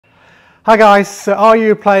Hi guys, so are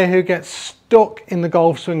you a player who gets stuck in the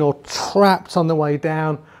golf swing or trapped on the way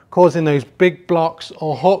down, causing those big blocks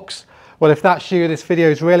or hooks? Well, if that's you, this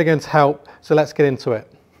video is really going to help, so let's get into it.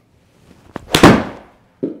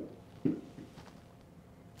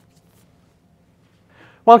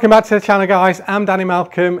 Welcome back to the channel guys, I'm Danny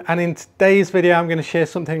Malcolm, and in today's video I'm going to share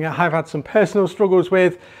something that I've had some personal struggles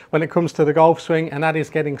with when it comes to the golf swing, and that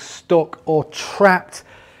is getting stuck or trapped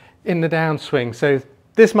in the downswing. So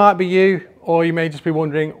this might be you, or you may just be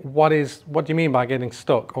wondering what do you mean by getting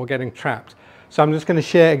stuck or getting trapped? So I'm just going to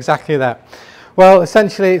share exactly that. Well,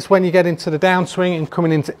 essentially it's when you get into the downswing and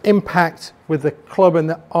coming into impact with the club and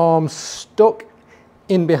the arms stuck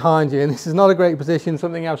in behind you. And this is not a great position,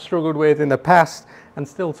 something I've struggled with in the past and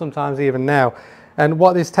still sometimes even now. And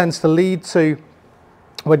what this tends to lead to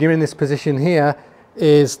when you're in this position here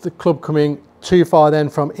is the club coming too far then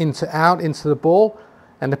from in to out into the ball.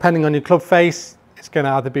 And depending on your club face, it's going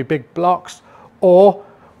to either be big blocks, or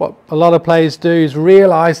what a lot of players do is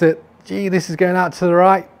realize that, gee, this is going out to the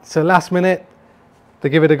right. So last minute, they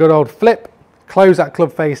give it a good old flip, close that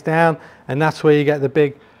club face down, and that's where you get the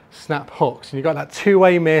big snap hooks. And you've got that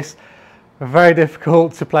two-way miss, very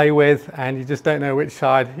difficult to play with, and you just don't know which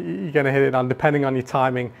side you're going to hit it on, depending on your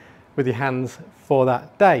timing with your hands for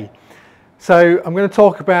that day. So I'm going to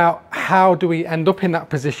talk about how do we end up in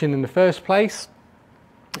that position in the first place,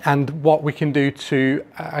 and what we can do to,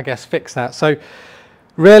 I guess, fix that. So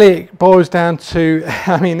really it boils down to,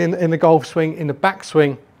 I mean, in the golf swing, in the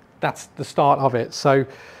backswing, that's the start of it. So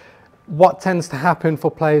what tends to happen for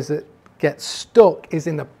players that get stuck is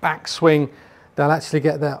in the backswing, they'll actually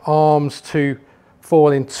get their arms to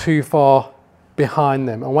fall in too far behind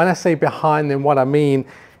them. And when I say behind them, what I mean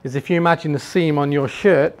is if you imagine the seam on your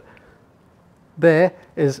shirt, there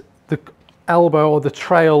is the elbow, or the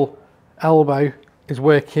trail elbow is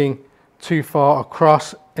working too far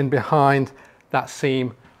across and behind that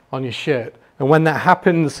seam on your shirt. And when that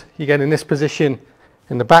happens, you get in this position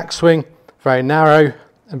in the backswing, very narrow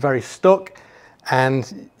and very stuck,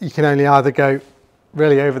 and you can only either go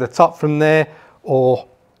really over the top from there or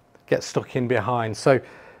get stuck in behind. So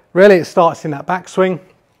really it starts in that backswing.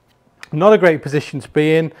 Not a great position to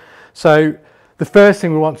be in. So the first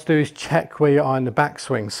thing we want to do is check where you are in the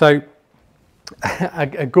backswing. So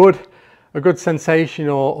a good sensation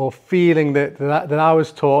or feeling that I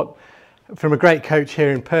was taught from a great coach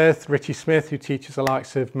here in Perth, Richie Smith, who teaches the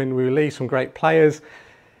likes of Minwoo Lee, some great players.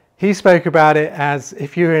 He spoke about it as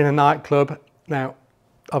if you're in a nightclub. Now,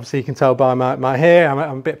 obviously you can tell by my hair,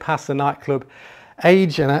 I'm a bit past the nightclub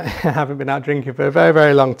age, and I haven't been out drinking for a very,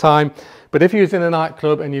 very long time. But if you was in a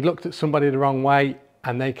nightclub and you looked at somebody the wrong way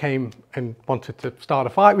and they came and wanted to start a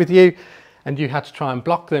fight with you, and you had to try and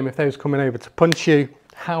block them if they was coming over to punch you,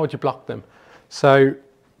 how would you block them? So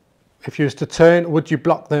if you was to turn, would you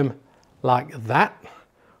block them like that?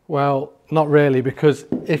 Well, not really, because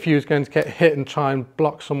if you was going to get hit and try and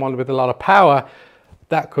block someone with a lot of power,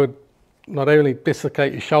 that could not only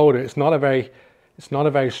dislocate your shoulder, it's not a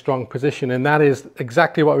very strong position. And that is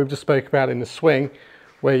exactly what we've just spoke about in the swing,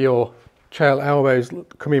 where your trail elbows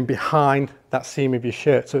come in behind that seam of your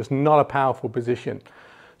shirt. So it's not a powerful position.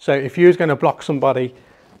 So if you was going to block somebody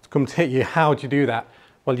to come to hit you, how would you do that?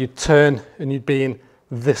 Well, you'd turn and you'd be in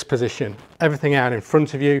this position, everything out in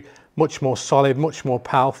front of you, much more solid, much more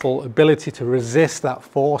powerful ability to resist that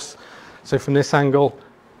force. So from this angle,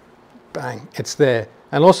 bang, it's there.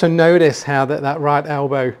 And also notice how that right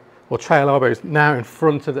elbow or trail elbow is now in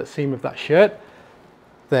front of that seam of that shirt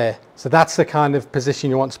there. So that's the kind of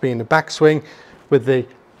position you want to be in the backswing, with the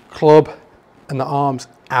club and the arms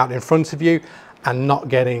out in front of you and not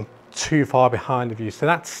getting too far behind of you. So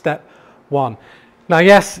that's step one. Now,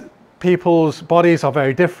 yes, people's bodies are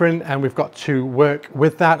very different, and we've got to work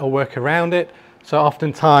with that or work around it. So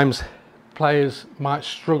oftentimes players might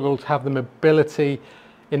struggle to have the mobility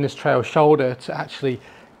in this trail shoulder to actually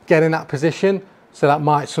get in that position. So that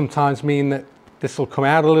might sometimes mean that this will come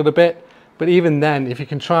out a little bit. But even then, if you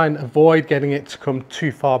can try and avoid getting it to come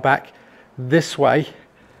too far back this way,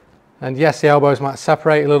 and yes, the elbows might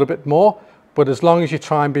separate a little bit more, but as long as you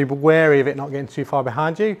try and be wary of it not getting too far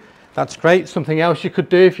behind you, that's great. Something else you could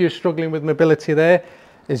do if you're struggling with mobility there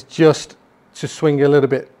is just to swing a little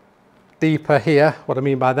bit deeper here. What I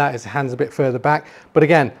mean by that is the hands a bit further back. But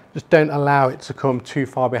again, just don't allow it to come too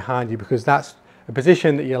far behind you, because that's a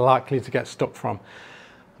position that you're likely to get stuck from.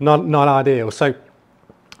 Not ideal. So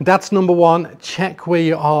that's number one. Check where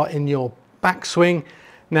you are in your backswing.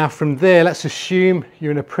 Now from there, let's assume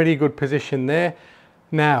you're in a pretty good position there.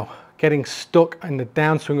 Now, getting stuck in the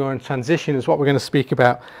downswing or in transition is what we're going to speak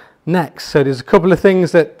about next. So there's a couple of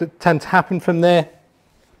things that tend to happen from there.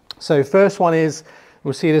 So first one is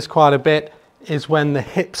we'll see this quite a bit, is when the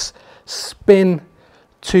hips spin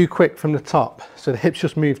too quick from the top. So the hips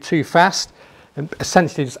just move too fast and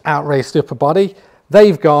essentially just outrace the upper body.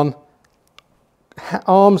 They've gone,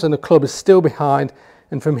 arms and the club is still behind,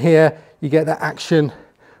 and from here you get that action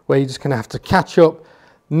where you're just going to have to catch up.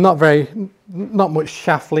 Not much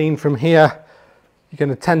shaft lean from here. You're going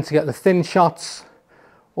to tend to get the thin shots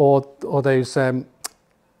or those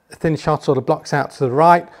thin shots or the blocks out to the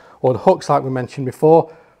right, or the hooks like we mentioned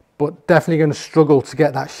before, but definitely going to struggle to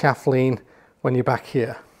get that shaft lean when you're back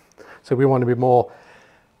here. So we want to be more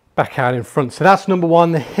back out in front. So that's number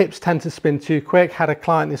one, the hips tend to spin too quick. Had a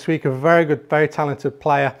client this week, a very good, very talented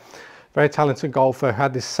player, very talented golfer, who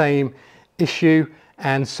had this same issue.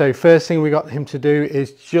 And so first thing we got him to do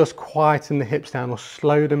is just quieten the hips down or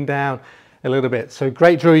slow them down a little bit. So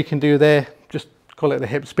great drill you can do there, just call it the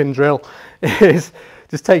hip spin drill, is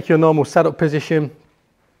just take your normal setup position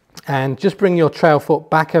and just bring your trail foot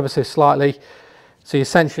back ever so slightly. So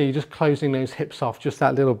essentially you're just closing those hips off just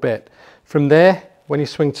that little bit. From there, when you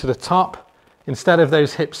swing to the top, instead of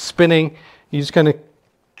those hips spinning, you're just going to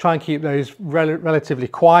try and keep those relatively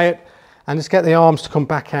quiet and just get the arms to come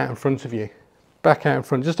back out in front of you. Back out in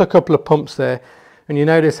front, just a couple of pumps there. And you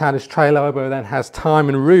notice how this trail elbow then has time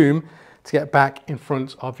and room to get back in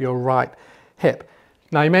front of your right hip.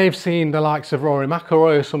 Now you may have seen the likes of Rory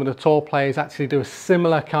McIlroy or some of the tour players actually do a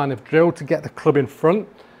similar kind of drill to get the club in front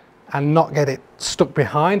and not get it stuck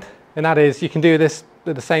behind. And that is, you can do this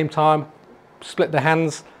at the same time, split the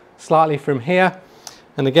hands slightly from here.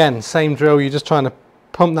 And again, same drill, you're just trying to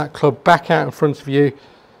pump that club back out in front of you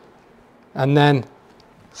and then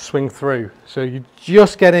swing through. So you're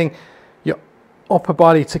just getting your upper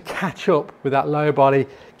body to catch up with that lower body,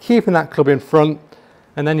 keeping that club in front.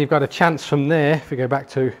 And then you've got a chance from there, if we go back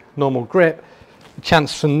to normal grip, a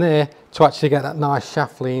chance from there to actually get that nice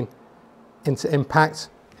shaft lean into impact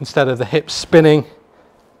instead of the hips spinning,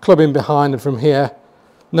 club in behind, and from here,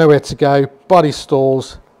 nowhere to go, body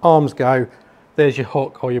stalls, arms go, there's your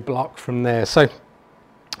hook or your block from there. So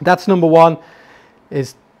that's number one,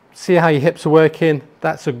 is see how your hips are working.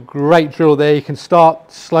 That's a great drill there. You can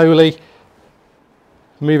start slowly,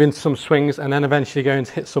 move into some swings, and then eventually going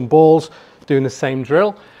to hit some balls, doing the same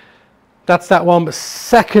drill. That's that one. But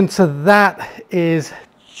second to that is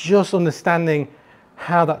just understanding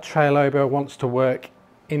how that trail elbow wants to work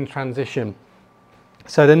in transition.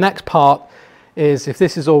 So the next part is, if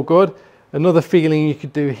this is all good, another feeling you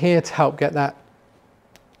could do here to help get that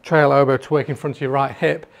trail elbow to work in front of your right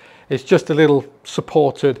hip is just a little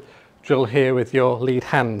supported drill here with your lead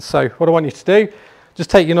hand. So what I want you to do, just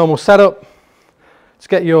take your normal setup, just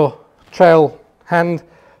get your trail hand,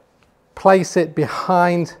 place it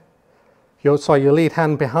behind your lead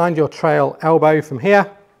hand behind your trail elbow from here,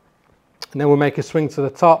 and then we'll make a swing to the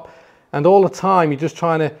top. And all the time you're just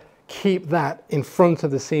trying to keep that in front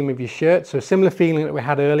of the seam of your shirt. So a similar feeling that we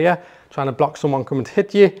had earlier, trying to block someone coming to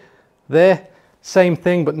hit you there, same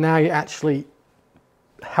thing, but now you're actually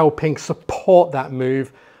helping support that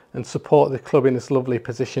move and support the club in this lovely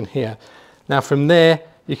position here. Now from there,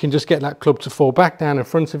 you can just get that club to fall back down in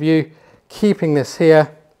front of you, keeping this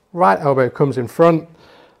here. Right elbow comes in front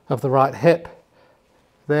of the right hip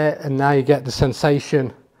there, and now you get the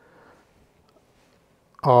sensation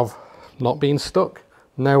of not being stuck.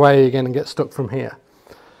 No way you're going to get stuck from here.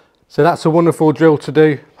 So that's a wonderful drill to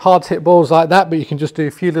do. Hard to hit balls like that, but you can just do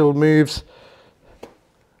a few little moves,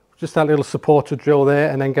 just that little supported drill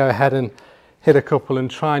there, and then go ahead and hit a couple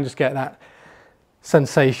and try and just get that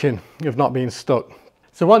sensation of not being stuck.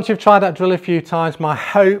 So once you've tried that drill a few times, my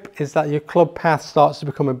hope is that your club path starts to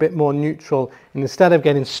become a bit more neutral, and instead of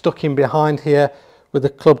getting stuck in behind here with the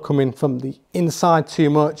club coming from the inside too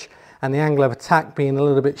much and the angle of attack being a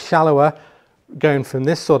little bit shallower, going from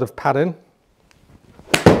this sort of pattern.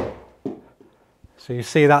 So you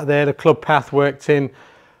see that there, the club path worked in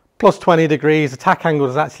plus 20 degrees, attack angle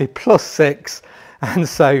is actually plus 6, and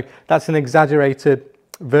so that's an exaggerated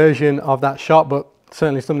version of that shot, but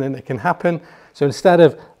certainly something that can happen. So instead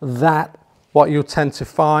of that, what you'll tend to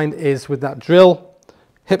find is with that drill,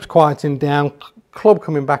 hips quieting down, club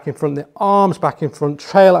coming back in front, the arms back in front,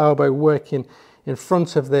 trail elbow working in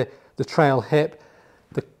front of the trail hip,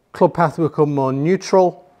 the club path will become more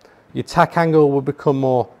neutral, your tack angle will become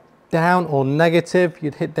more down or negative.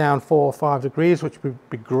 You'd hit down 4 or 5 degrees, which would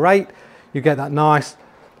be great. You get that nice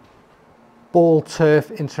ball turf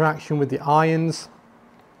interaction with the irons,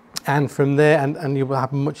 and from there, and you will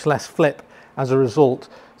have much less flip as a result.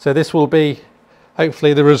 So this will be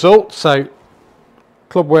hopefully the result. So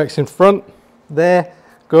club works in front there,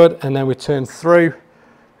 good, and then we turn through,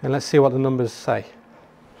 and let's see what the numbers say.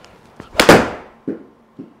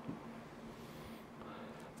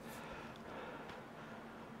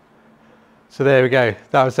 So there we go.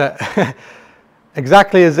 That was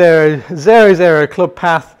exactly a 0-0 club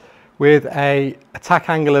path with a attack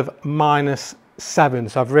angle of -7.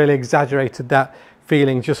 So I've really exaggerated that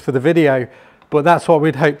feeling just for the video, but that's what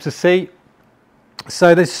we'd hope to see.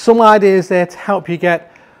 So there's some ideas there to help you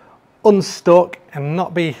get unstuck and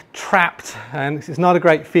not be trapped, and it's not a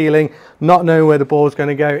great feeling not knowing where the ball's going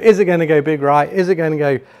to go. Is it going to go big right? Is it going to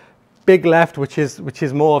go big left, which is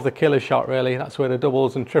more of the killer shot really? That's where the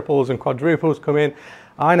doubles and triples and quadruples come in,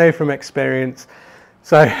 I know from experience.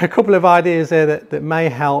 So a couple of ideas there that may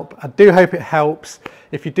help. I do hope it helps.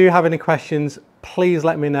 If you do have any questions, please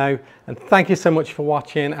let me know, and thank you so much for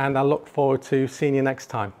watching, and I look forward to seeing you next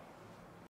time.